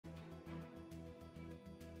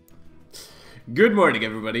Good morning,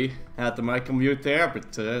 everybody. Had the mic on mute there,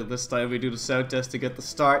 but this time we do the sound testing at the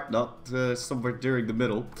start, not somewhere during the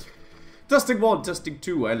middle. Testing 1, testing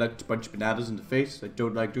 2. I like to punch bananas in the face. I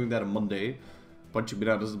don't like doing that on Monday. Punching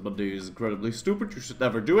bananas on Monday is incredibly stupid. You should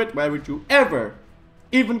never do it. Why would you ever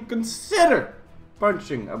even consider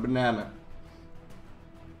punching a banana?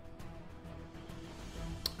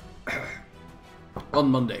 On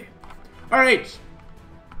Monday. Alright.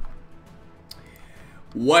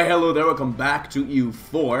 Why hello there, welcome back to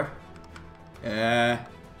EU4.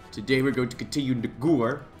 Today we're going to continue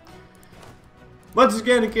Nagaur. Once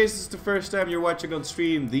again, in case it's the first time you're watching on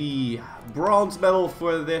stream, the bronze medal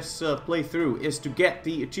for this playthrough is to get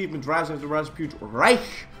the achievement Raja of the Rajput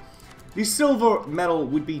Reich. The silver medal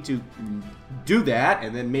would be to do that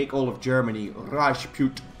and then make all of Germany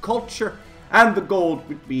Rajput culture. And the gold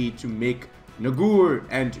would be to make Nagaur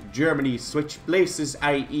and Germany switch places,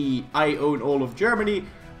 i.e. I own all of Germany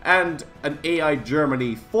and an AI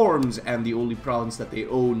Germany forms, and the only province that they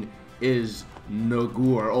own is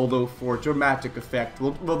Nagaur. Although for dramatic effect,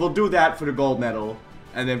 we'll do that for the gold medal,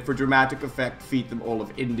 and then for dramatic effect feed them all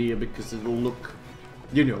of India, because it'll look,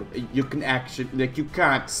 you know, you can actually, like, you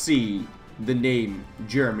can't see the name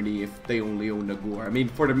Germany if they only own Nagaur. I mean,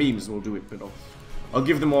 for the memes we'll do it, but I'll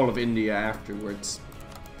give them all of India afterwards.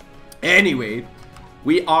 Anyway,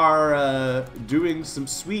 we are doing some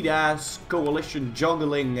sweet-ass coalition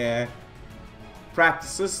juggling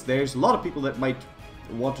practices. There's a lot of people that might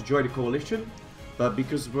want to join the coalition, but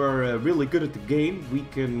because we're really good at the game, we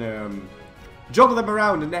can juggle them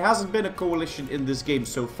around. And there hasn't been a coalition in this game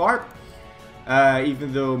so far,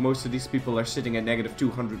 even though most of these people are sitting at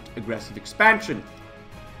 -200 aggressive expansion.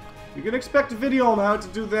 You can expect a video on how to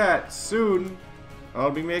do that soon. I'll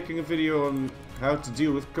be making a video on how to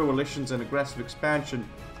deal with coalitions and aggressive expansion.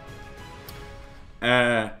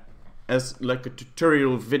 As like a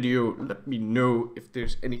tutorial video. Let me know if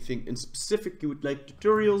there's anything in specific you would like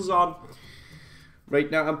tutorials on. Right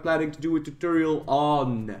now I'm planning to do a tutorial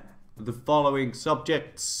on the following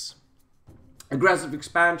subjects: aggressive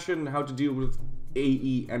expansion, how to deal with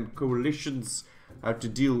AE and coalitions, how to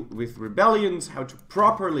deal with rebellions, how to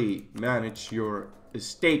properly manage your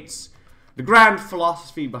estates, the grand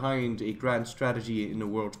philosophy behind a grand strategy in a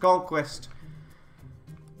world conquest,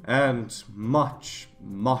 and much,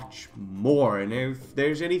 much more. And if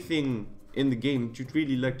there's anything in the game that you'd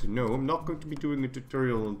really like to know, I'm not going to be doing a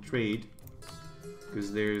tutorial on trade,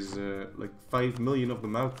 because there's like 5 million of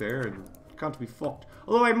them out there and can't be fucked.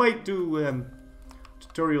 Although I might do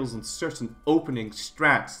tutorials on certain opening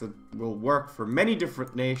strats that will work for many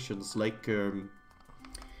different nations, like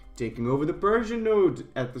taking over the Persian node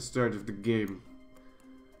at the start of the game.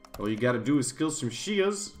 All you gotta do is kill some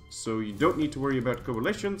Shias, so you don't need to worry about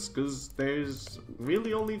coalitions, because there's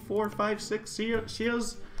really only 4, 5, 6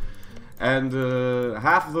 Shias. And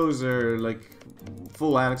half of those are like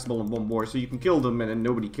full annexable in one war, so you can kill them and then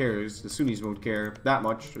nobody cares. The Sunnis won't care that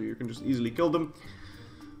much, so you can just easily kill them.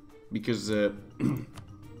 Because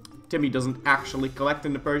Timmy doesn't actually collect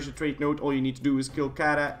in the Persia trade node. All you need to do is kill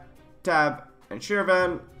Kata, Tab, and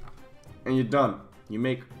Shirvan, and you're done. You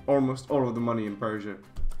make almost all of the money in Persia,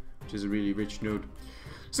 which is a really rich node.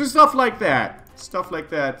 So stuff like that. Stuff like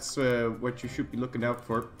that's what you should be looking out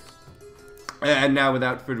for. And now,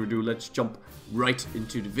 without further ado, let's jump right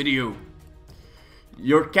into the video.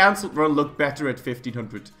 Your cancelled run looked better at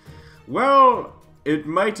 1500. Well, it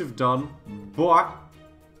might have done, but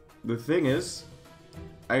the thing is,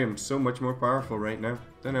 I am so much more powerful right now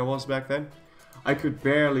than I was back then. I could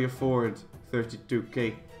barely afford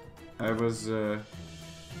 32k. I was, I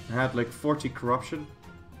had like 40 corruption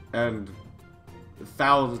and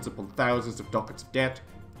thousands upon thousands of dockets of debt.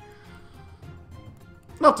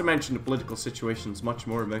 Not to mention the political situation is much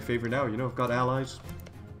more in my favor now. You know, I've got allies,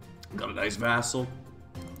 got a nice vassal,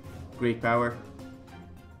 great power.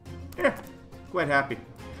 Yeah, quite happy.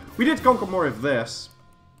 We did conquer more of this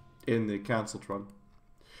in the cancelled run,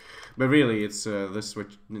 but really it's this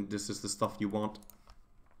is the stuff you want.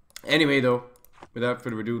 Anyway though, without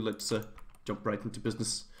further ado, let's jump right into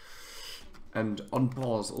business and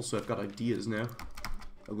unpause. Also, I've got ideas now.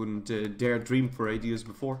 I wouldn't dare dream for ideas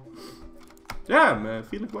before. Yeah, I'm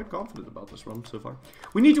feeling quite confident about this run so far.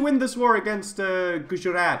 We need to win this war against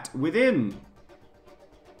Gujarat within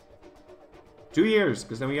 2 years,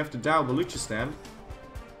 because then we have to down Baluchistan.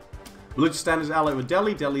 Baluchistan is allied with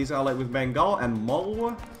Delhi, Delhi is allied with Bengal and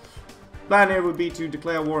Malwa. Plan here would be to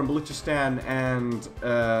declare war on Baluchistan and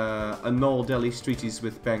annul Delhi's treaties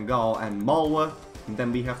with Bengal and Malwa. And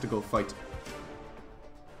then we have to go fight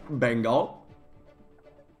Bengal.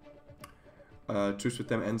 Truce with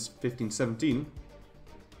them ends 1517.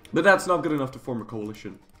 But that's not good enough to form a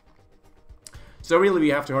coalition. So really we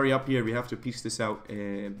have to hurry up here. We have to piece this out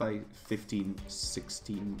by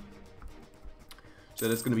 1516. So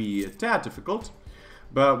that's going to be a tad difficult.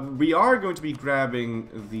 But we are going to be grabbing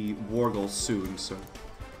the Wargle soon. So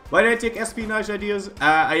why did I take espionage ideas?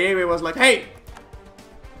 Ayewe was like, hey!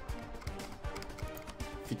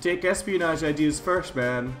 If you take espionage ideas first,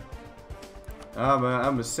 man, I'm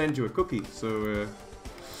gonna send you a cookie. So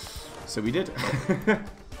we did.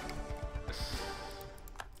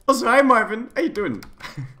 Also, hi Marvin, how you doing?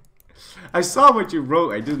 I saw what you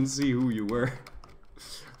wrote, I didn't see who you were.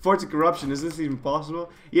 40 corruption, is this even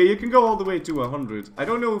possible? Yeah, you can go all the way to 100. I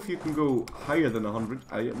don't know if you can go higher than 100.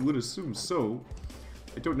 I would assume so.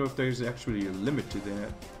 I don't know if there's actually a limit to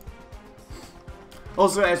that.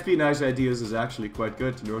 Also, espionage ideas is actually quite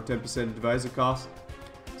good. You know, 10% advisor cost.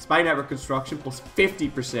 Spy network construction plus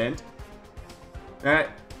 50%.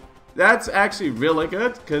 That's actually really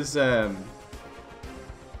good, because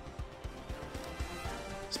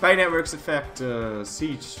spy networks affect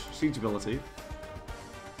siege ability.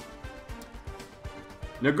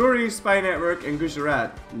 Naguri spy network and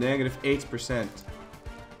Gujarat, -8%.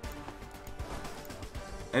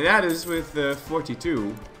 And that is with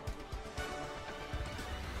 42.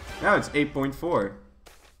 Now it's 8.4.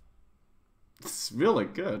 It's really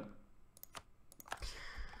good.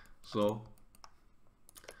 So,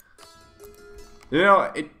 you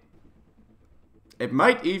know, it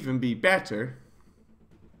might even be better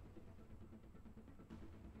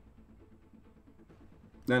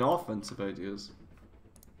than offensive ideas.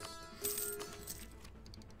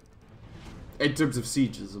 In terms of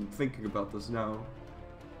sieges, I'm thinking about this now.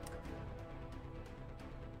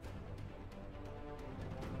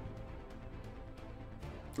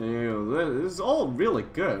 You know, this is all really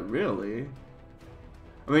good, really.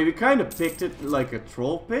 I mean, we kind of picked it like a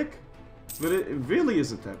troll pick, but it really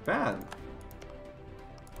isn't that bad.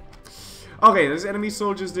 Okay, there's enemy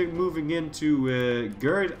soldiers moving into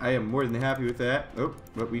Gerd. I am more than happy with that. Oh,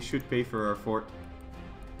 but we should pay for our fort.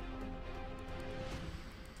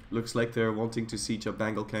 Looks like they're wanting to siege up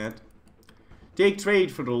Bengal Kant. Take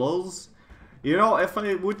trade for the lulz. You know, if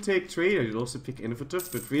I would take trade, I'd also pick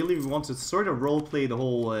innovative, but really we want to sort of roleplay the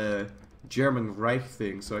whole German Reich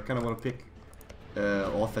thing, so I kind of want to pick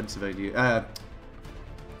offensive idea,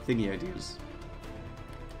 thingy ideas.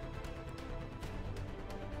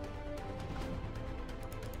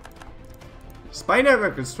 Spy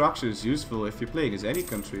network construction is useful if you're playing as any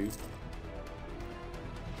country.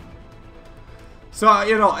 So,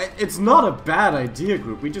 you know, it's not a bad idea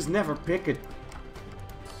group, we just never pick it.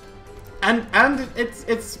 And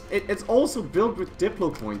it's also built with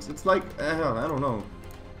Diplo points. It's like, I don't know.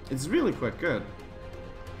 It's really quite good.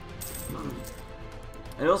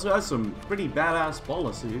 It also has some pretty badass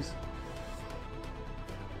policies.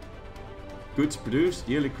 Goods produced,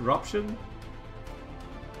 yearly corruption.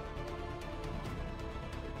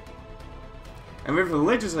 And with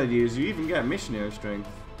religious ideas, you even get missionary strength.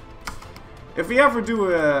 If we ever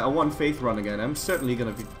do a One Faith run again, I'm certainly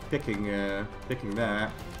gonna be picking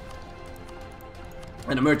that.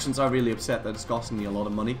 And the merchants are really upset that it's costing me a lot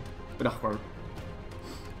of money. But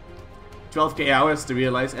 12k hours to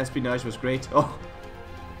realize espionage was great. Oh,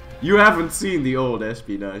 you haven't seen the old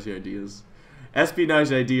espionage ideas.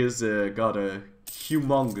 Espionage ideas got a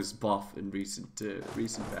humongous buff in recent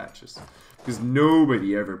patches because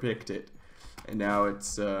nobody ever picked it, and now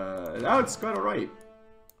it's quite alright.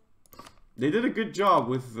 They did a good job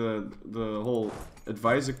with the whole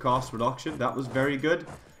advisor cost reduction. That was very good,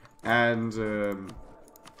 and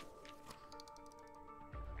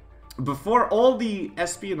before all the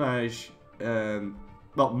espionage,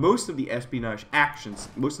 well, most of the espionage actions,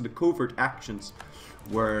 most of the covert actions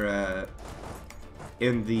were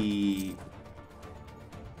in the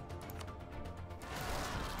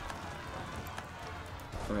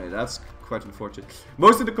alright, that's quite unfortunate.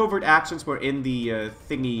 Most of the covert actions were in the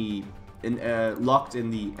thingy, locked in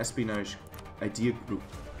the espionage idea group.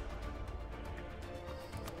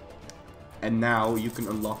 And now you can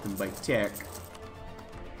unlock them by tech.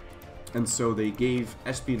 And so they gave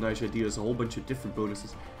espionage ideas a whole bunch of different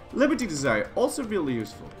bonuses. Liberty Desire, also really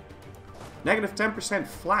useful. Negative 10%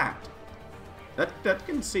 flat. That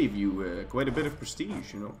can save you quite a bit of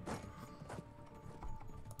prestige, you know.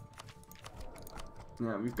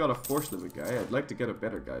 Yeah, we've got a force limit guy. I'd like to get a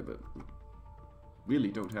better guy, but really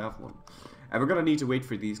don't have one. And we're gonna need to wait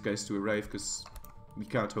for these guys to arrive, because we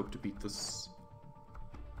can't hope to beat this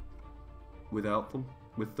without them.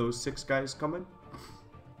 With those 6 guys coming.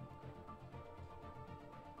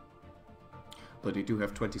 But they do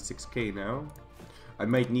have 26k now. I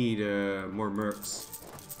might need more mercs.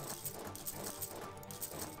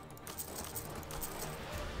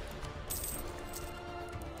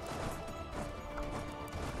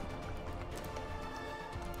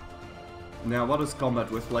 Now, what is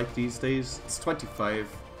combat width like these days? It's 25.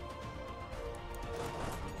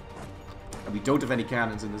 And we don't have any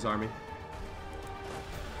cannons in this army.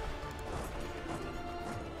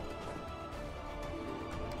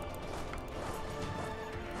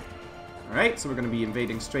 Alright, so we're going to be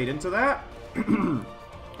invading straight into that.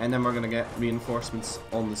 And then we're going to get reinforcements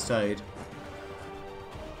on the side.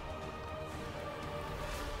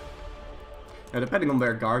 Now, depending on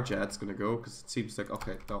where Garjat's gonna go, because it seems like,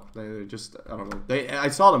 okay, no, they just, I don't know. I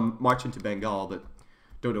saw them march into Bengal, but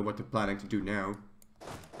don't know what they're planning to do now.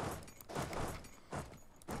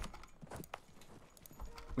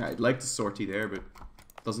 I'd like the sortie there, but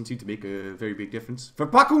doesn't seem to make a very big difference. For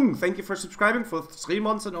Pakung, thank you for subscribing for 3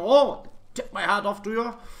 months in a row. Tip my hat off to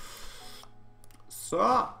you.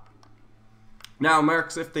 So, now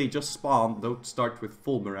mercs, if they just spawn, don't start with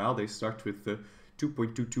full morale. They start with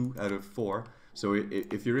 2.22 out of 4. So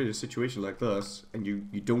if you're in a situation like this, and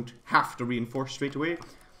you don't have to reinforce straight away,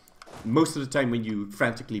 most of the time when you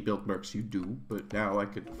frantically build mercs, you do. But now I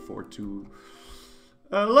could afford to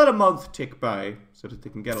let a month tick by, so that they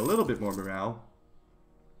can get a little bit more morale.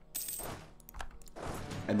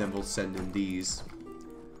 And then we'll send in these.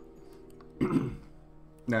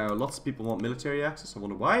 Now, lots of people want military access. I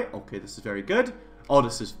wonder why. Okay, this is very good. Oh,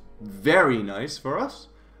 this is very nice for us.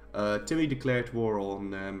 Timmy declared war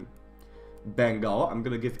on Bengal. I'm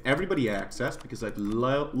gonna give everybody access because I'd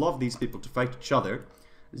love these people to fight each other.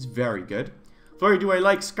 It's very good. Flurry, do I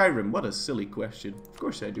like Skyrim? What a silly question. Of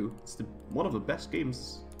course I do. It's one of the best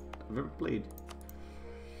games I've ever played.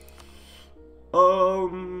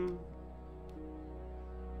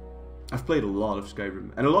 I've played a lot of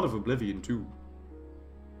Skyrim and a lot of Oblivion too.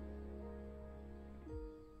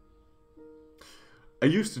 I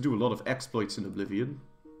used to do a lot of exploits in Oblivion.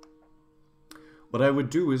 What I would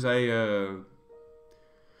do is in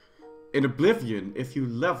Oblivion, if you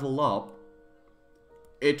level up,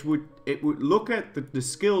 it would look at the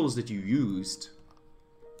skills that you used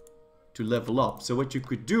to level up. So what you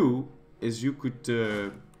could do is you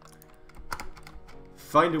could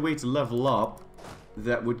find a way to level up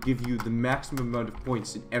that would give you the maximum amount of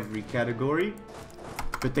points in every category,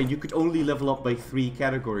 but then you could only level up by 3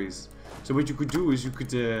 categories. So what you could do is you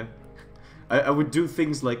could I would do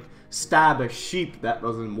things like stab a sheep that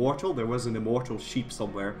was immortal. There was an immortal sheep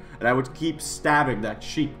somewhere, and I would keep stabbing that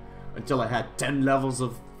sheep until I had 10 levels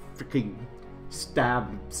of freaking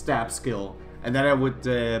stab skill. And then I would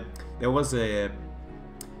there was a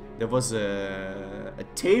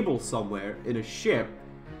table somewhere in a ship,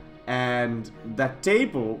 and that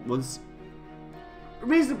table was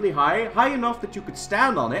reasonably high enough that you could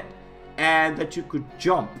stand on it and that you could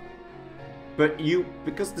jump. But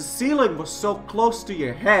because the ceiling was so close to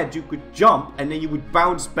your head, you could jump and then you would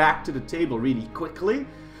bounce back to the table really quickly.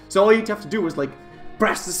 So all you'd have to do was like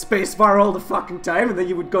press the space bar all the fucking time, and then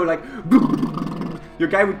you would go like your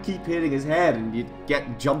guy would keep hitting his head and you'd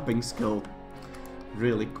get jumping skill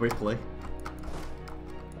really quickly.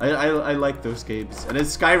 I like those games. And in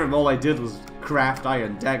Skyrim all I did was craft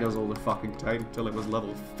iron daggers all the fucking time until I was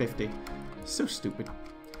level 50. So stupid.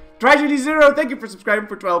 Tragedy Zero, thank you for subscribing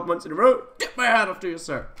for 12 months in a row. Get my hat off to you,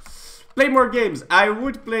 sir. Play more games. I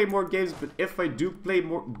would play more games, but if I do play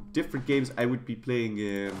more different games, I would be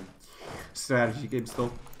playing strategy games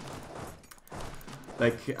though.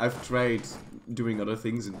 Like, I've tried doing other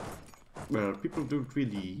things and, well, people don't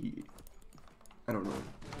really, I don't know,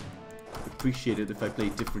 appreciate it if I play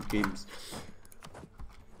different games.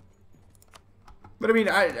 But I mean,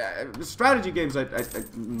 strategy games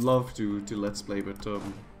I'd love to let's play, but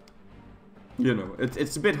you know,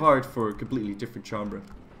 it's a bit hard for a completely different genre.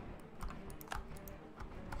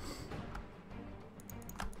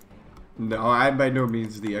 No, I'm by no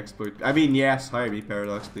means the expert. I mean, yes, hire me,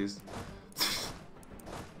 Paradox, please.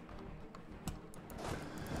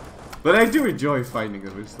 But I do enjoy finding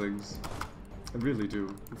those things. I really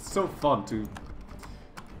do. It's so fun to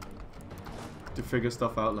figure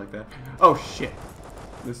stuff out like that. Oh shit.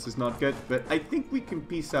 This is not good, but I think we can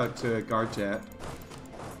piece out Garjat.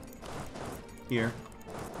 Here.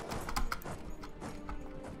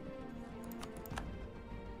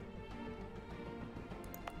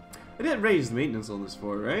 I didn't raise the maintenance on this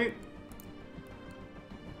fort, right?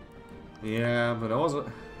 Yeah, but I wasn't...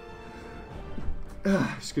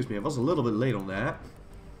 excuse me, I was a little bit late on that.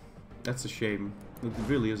 That's a shame. It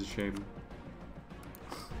really is a shame.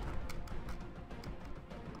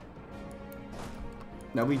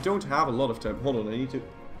 Now, we don't have a lot of time. Hold on, I need to...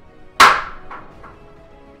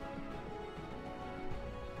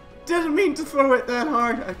 Didn't mean to throw it that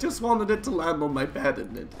hard. I just wanted it to land on my bed,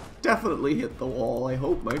 and it definitely hit the wall. I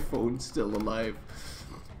hope my phone's still alive.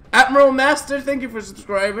 Admiral Master, thank you for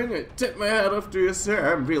subscribing. I tip my hat off to you,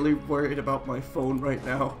 sir. I'm really worried about my phone right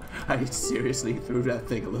now. I seriously threw that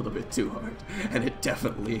thing a little bit too hard, and it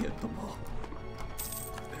definitely hit the wall.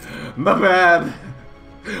 My bad.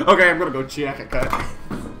 Okay, I'm gonna go check it.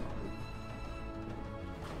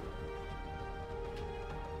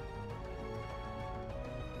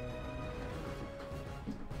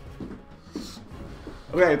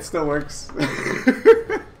 Okay, it still works.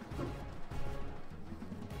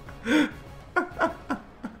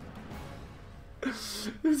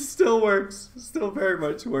 It still works. Still very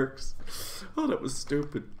much works. Oh, that was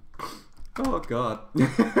stupid. Oh, God.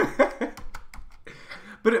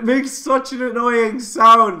 But it makes such an annoying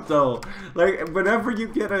sound, though. Like, whenever you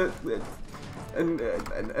get a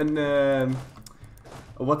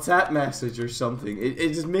WhatsApp message or something,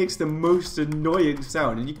 it just makes the most annoying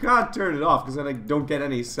sound, and you can't turn it off because then I don't get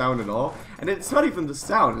any sound at all. And it's not even the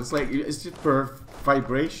sound; it's like it's just for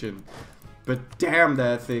vibration. But damn,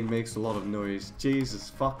 that thing makes a lot of noise. Jesus,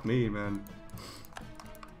 fuck me, man.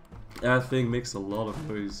 That thing makes a lot of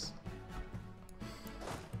noise.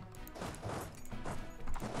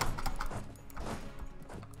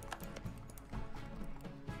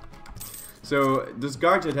 So, does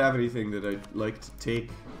Guardian have anything that I'd like to take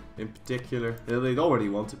in particular? They'd already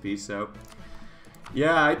want to peace out.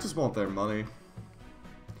 Yeah, I just want their money.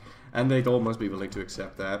 And they'd almost be willing to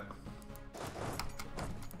accept that.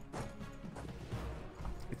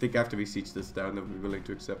 I think after we siege this down, they'll be willing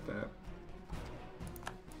to accept that.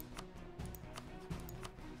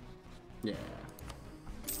 Yeah.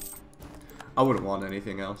 I wouldn't want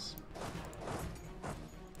anything else.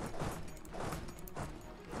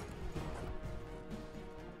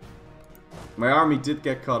 My army did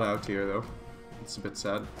get cut out here, though. It's a bit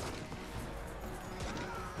sad.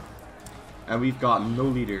 And we've got no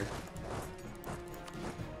leader.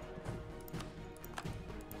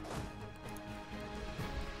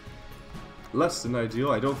 Less than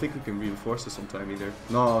ideal. I don't think we can reinforce this on time either.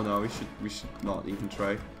 No, no, we should not even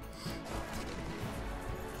try.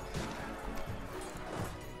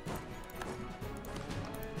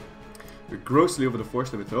 We're grossly over the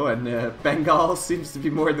force limit though, and Bengal seems to be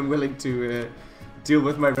more than willing to deal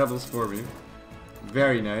with my rebels for me.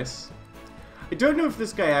 Very nice. I don't know if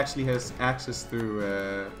this guy actually has access through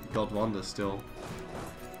Gondwana still.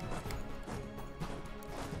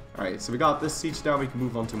 Alright, so we got this siege down, we can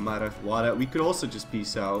move on to Marathwada. We could also just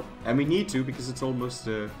peace out, and we need to because it's almost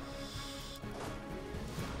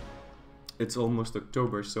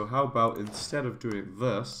October, so how about instead of doing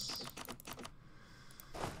this,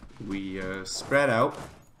 we spread out,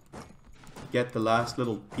 get the last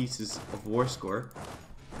little pieces of war score,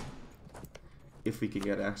 if we can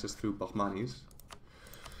get access through Bahmanis.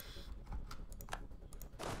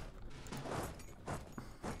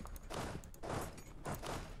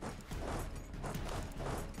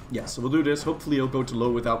 Yeah, so we'll do this. Hopefully he'll go to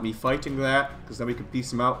low without me fighting that, because then we can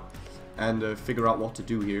piece him out and figure out what to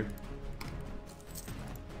do here.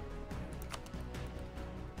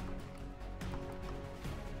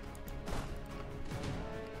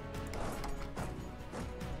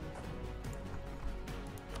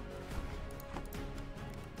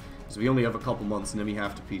 So we only have a couple months and then we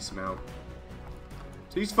have to piece him out.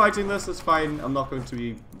 So he's fighting this, that's fine. I'm not going to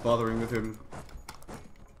be bothering with him.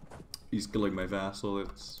 He's killing my vassal.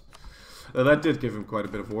 It's that did give him quite a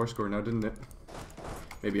bit of war score now, didn't it?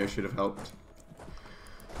 Maybe I should have helped.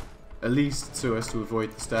 At least so as to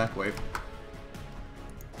avoid the stack wipe.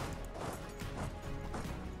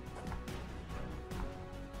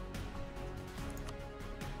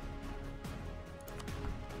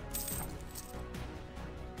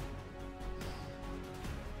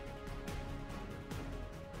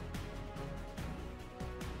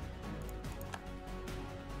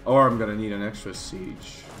 Or I'm gonna need an extra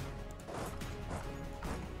siege.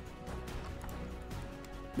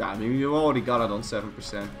 Yeah, I mean, you already got it on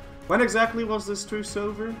 7%. When exactly was this truce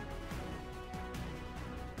over?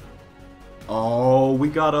 Oh, we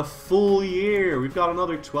got a full year. We've got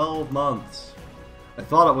another 12 months. I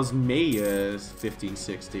thought it was May 15,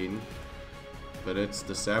 16. But it's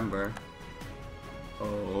December.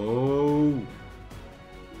 Oh.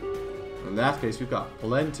 In that case, we've got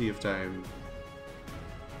plenty of time.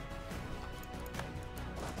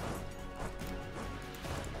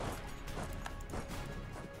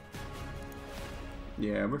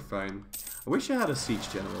 Yeah, we're fine. I wish I had a siege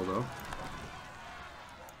general, though.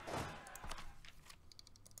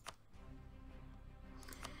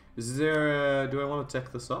 Is there... do I want to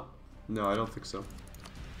tech this up? No, I don't think so.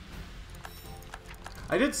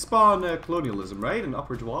 I did spawn colonialism, right? In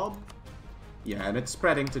Upper Dwab? Yeah, and it's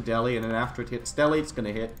spreading to Delhi, and then after it hits Delhi, it's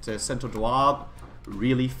going to hit Central Dwab,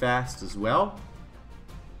 really fast as well.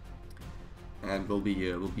 And we'll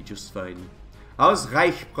be just fine. How's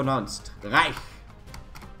Reich pronounced? Reich.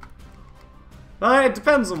 It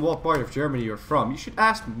depends on what part of Germany you're from. You should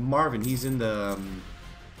ask Marvin. He's in the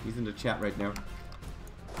chat right now.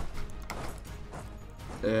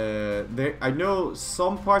 I know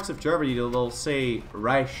some parts of Germany they'll say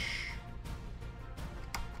Reich.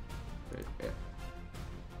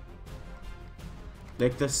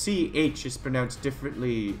 Like the CH is pronounced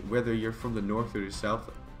differently whether you're from the north or the south,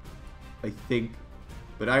 I think.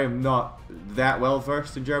 But I am not that well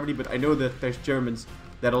versed in Germany, but I know that there's Germans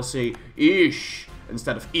that'll say ich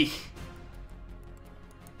instead of ich.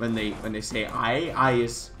 When they say I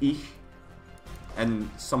is ich. And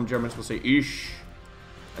some Germans will say ich.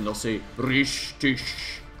 And they'll say richtig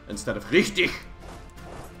instead of richtig.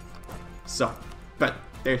 So, but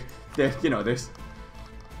you know, that's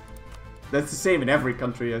the same in every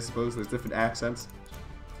country, I suppose. There's different accents.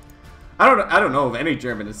 I don't know of any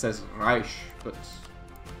German that says Reich, but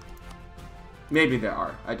maybe there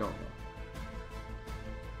are. I don't know.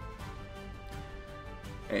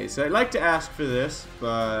 Hey, so I'd like to ask for this,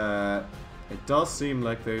 but it does seem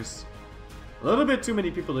like there's a little bit too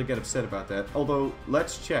many people to get upset about that. Although,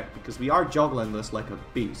 let's check, because we are juggling this like a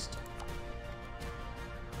beast.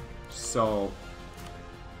 So,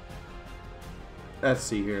 let's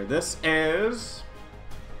see here. This is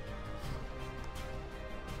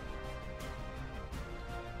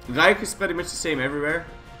Reich is pretty much the same everywhere.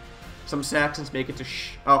 Some Saxons make it to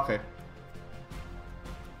sh. Okay.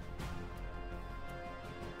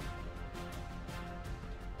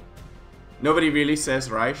 Nobody really says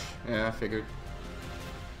Reich. Yeah, I figured.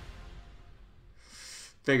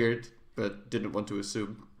 Figured, but didn't want to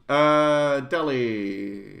assume. Delhi.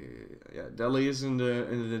 Yeah, Delhi is in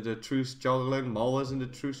the truce juggling. Malwa is in the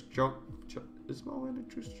truce is Malwa in the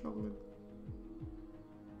truce juggling?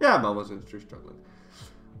 Yeah, Malwa's in the truce juggling.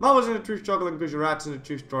 Malwa's in the truce juggling. Gujarat's in the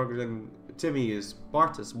truce juggling. Timmy is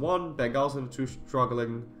Bart is 1. Bengal's in the truce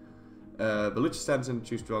juggling. Baluchistan's in the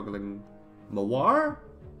truce juggling. Mawar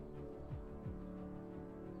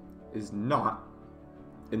is not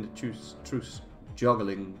in the truce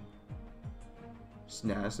juggling.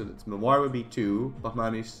 Nah, so that's Mawar would be 2,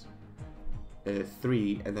 Bahmanis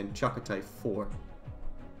 3, and then Chagatai 4.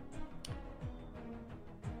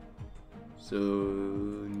 So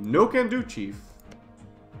no can do, Chief.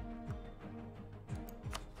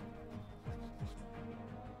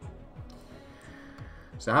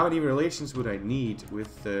 So how many relations would I need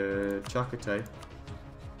with Chagatai?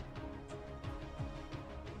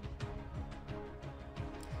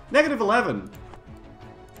 -11.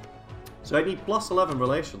 So I need +11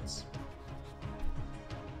 relations.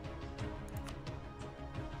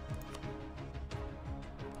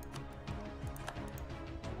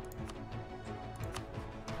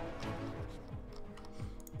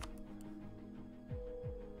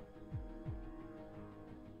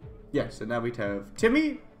 Yes, and now we'd have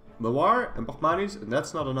Timmy, Mawar, and Bahmanis, and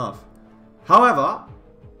that's not enough. However,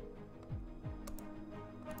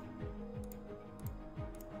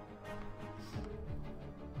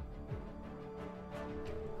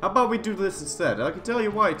 how about we do this instead? I can tell you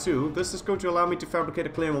why too. This is going to allow me to fabricate a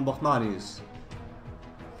claim on Bahmanis.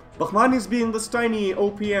 Bahmanis being this tiny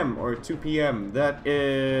OPM or 2PM that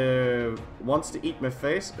wants to eat my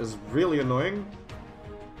face is really annoying.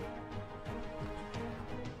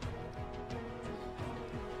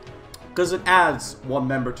 Because it adds 1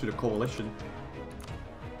 member to the coalition.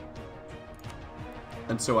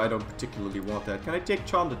 And so I don't particularly want that. Can I take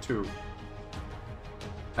Chanda too?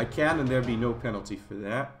 I can, and there'd be no penalty for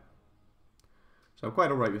that. So I'm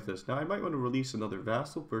quite alright with this. Now I might want to release another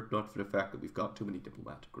vassal, but not for the fact that we've got too many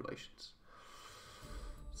diplomatic relations.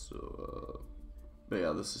 So, but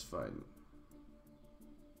yeah, this is fine.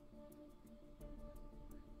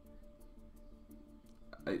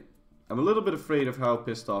 I'm a little bit afraid of how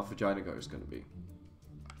pissed off Vagina Nagar is going to be.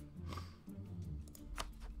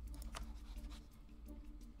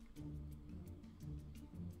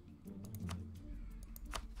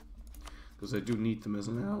 Because I do need them as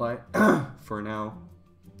an ally for now.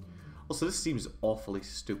 Also, this seems awfully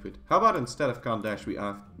stupid. How about instead of Kandesh we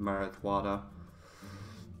have Marathwada?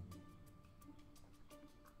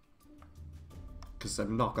 Because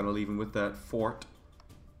I'm not going to leave him with that fort.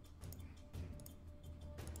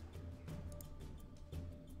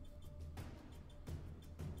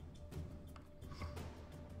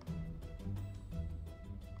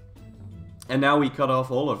 And now we cut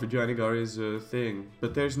off all of Vagina Nagar's thing.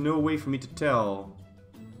 But there's no way for me to tell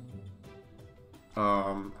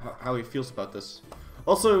how he feels about this.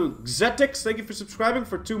 Also, Zetix, thank you for subscribing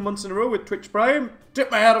for 2 months in a row with Twitch Prime.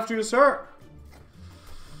 Tip my hat off to you, sir.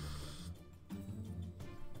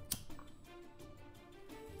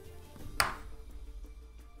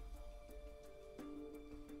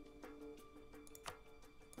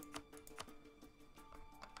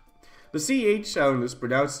 The CH sound is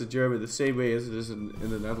pronounced in German the same way as it is in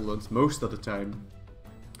the Netherlands most of the time.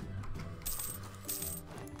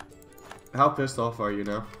 How pissed off are you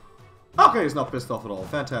now? Okay, he's not pissed off at all.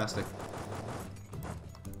 Fantastic.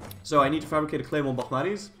 So I need to fabricate a claim on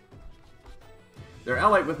Bahmanis. They're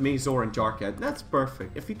allied with me, Zor, and Jarkad. That's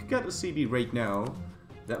perfect. If we could get a CB right now,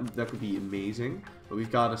 that would be amazing. But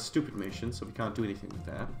we've got a stupid mission, so we can't do anything with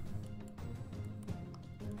that.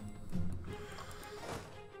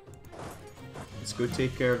 Let's go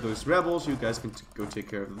take care of those rebels. You guys can go take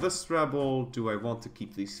care of this rebel. Do I want to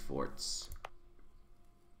keep these forts?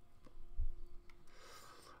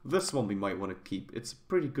 This one we might want to keep. It's a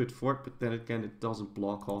pretty good fort, but then again, it doesn't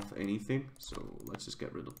block off anything. So let's just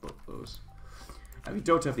get rid of both those. And we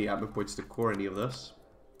don't have the admin points to core any of this.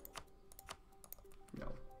 No.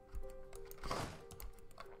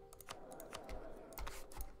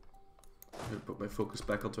 I'm gonna put my focus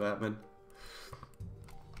back onto admin.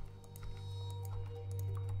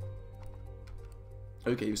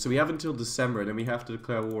 Okay, so we have until December, then we have to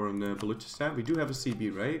declare war on Balochistan. We do have a CB,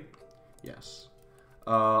 right? Yes.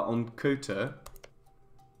 On Kota,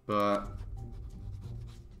 but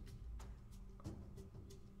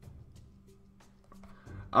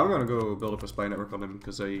I'm gonna go build up a spy network on him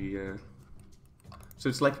because I. So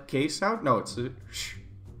it's like a K sound? No, it's a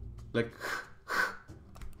like.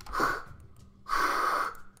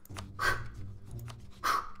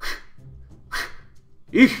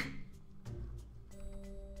 Eesh.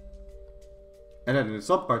 And then in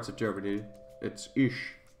some parts of Germany, it's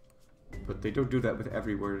ish. But they don't do that with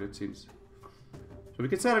every word, it seems. So we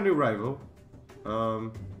can set a new rival.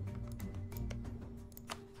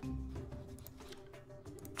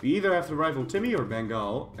 We either have to rival Timmy or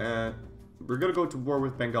Bengal. We're gonna go to war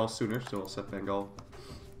with Bengal sooner, so I'll set Bengal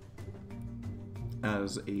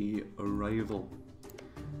as a rival.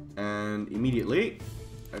 And immediately,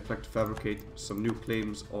 I'd like to fabricate some new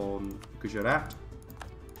claims on Gujarat.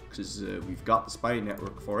 Because we've got the spy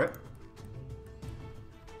network for it.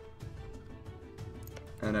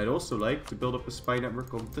 And I'd also like to build up a spy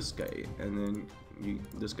network on this guy, and then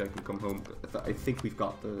this guy can come home. I think we've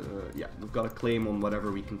got the yeah, we've got a claim on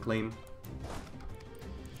whatever we can claim.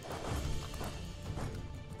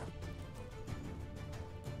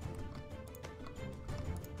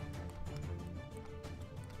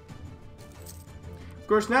 Of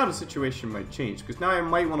course, now the situation might change because now I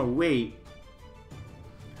might want to wait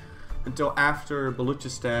until after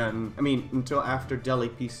Balochistan. I mean, until after Delhi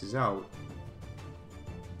pieces out.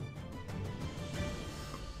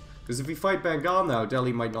 Because if we fight Bengal now,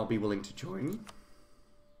 Delhi might not be willing to join.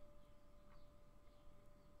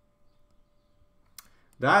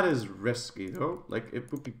 That is risky, though. Like,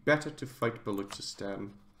 it would be better to fight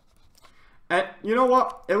Balochistan. And you know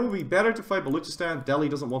what? It would be better to fight Balochistan. Delhi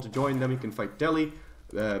doesn't want to join, then we can fight Delhi.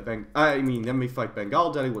 Then we fight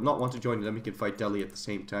Bengal. Delhi would not want to join, and then we can fight Delhi at the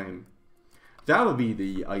same time. That would be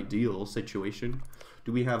the ideal situation.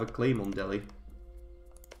 Do we have a claim on Delhi?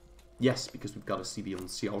 Yes, because we've got a CB on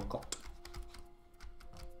Sialkot.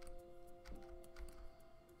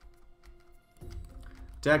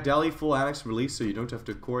 Attack Delhi, full annex release, so you don't have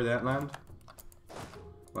to core that land.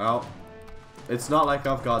 Well, it's not like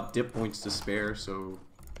I've got dip points to spare, so...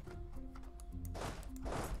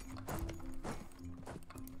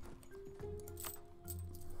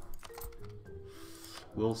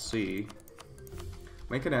 we'll see.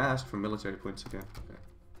 Am I gonna ask for military points again? Okay.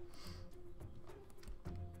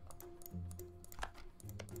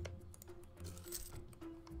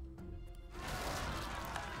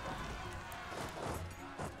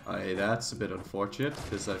 That's a bit unfortunate,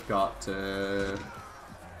 because I've got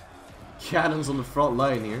cannons on the front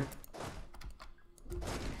line here.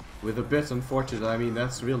 With a bit unfortunate, I mean,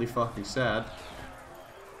 that's really fucking sad.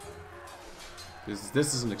 Because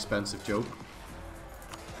this is an expensive joke.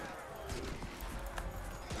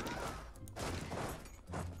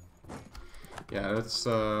 Yeah, that's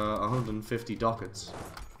 150 ducats.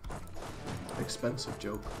 Expensive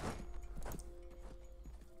joke.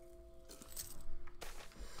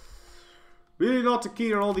 Really not too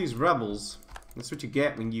keen on all these rebels. That's what you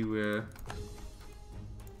get when you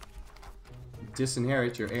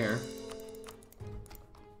disinherit your heir.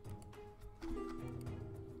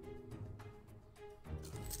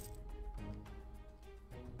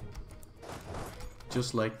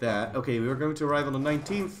 Just like that. Okay, we were going to arrive on the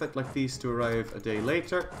 19th. I'd like these to arrive a day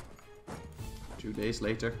later. 2 days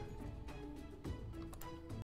later.